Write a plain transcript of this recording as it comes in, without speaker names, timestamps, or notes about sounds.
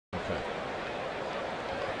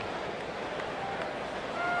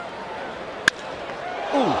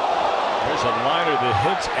There's a liner that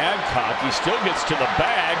hits Adcock. He still gets to the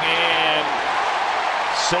bag, and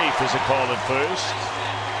safe is a call at first.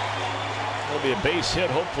 That'll be a base hit.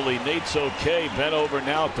 Hopefully Nate's okay. Bent over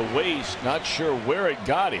now at the waist. Not sure where it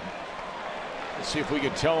got him. Let's see if we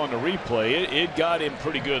can tell on the replay. It got him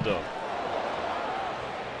pretty good, though.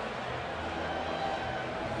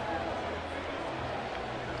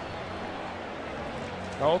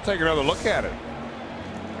 I'll take another look at it.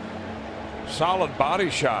 Solid body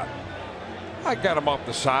shot. I got him off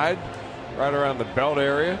the side, right around the belt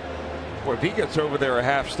area. Boy, if he gets over there a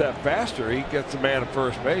half step faster, he gets the man at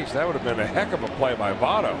first base. That would have been a heck of a play by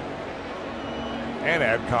Votto. And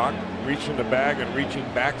Adcock reaching the bag and reaching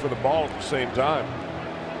back for the ball at the same time.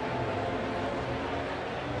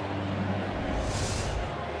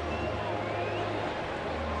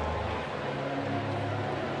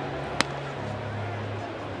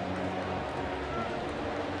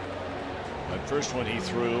 First one he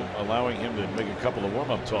threw, allowing him to make a couple of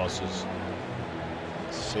warm-up tosses.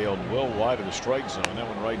 Sailed well wide of the strike zone. That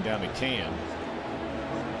one right down the can.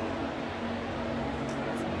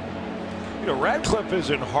 You know, Radcliffe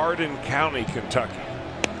is in Hardin County, Kentucky.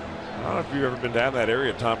 I don't know if you've ever been down that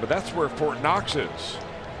area, Tom, but that's where Fort Knox is.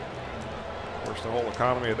 Of course, the whole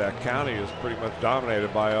economy of that county is pretty much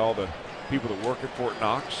dominated by all the people that work at Fort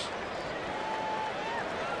Knox.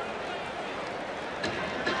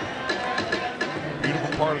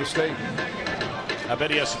 Beautiful part of the state. I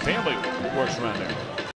bet he has some family that works around there.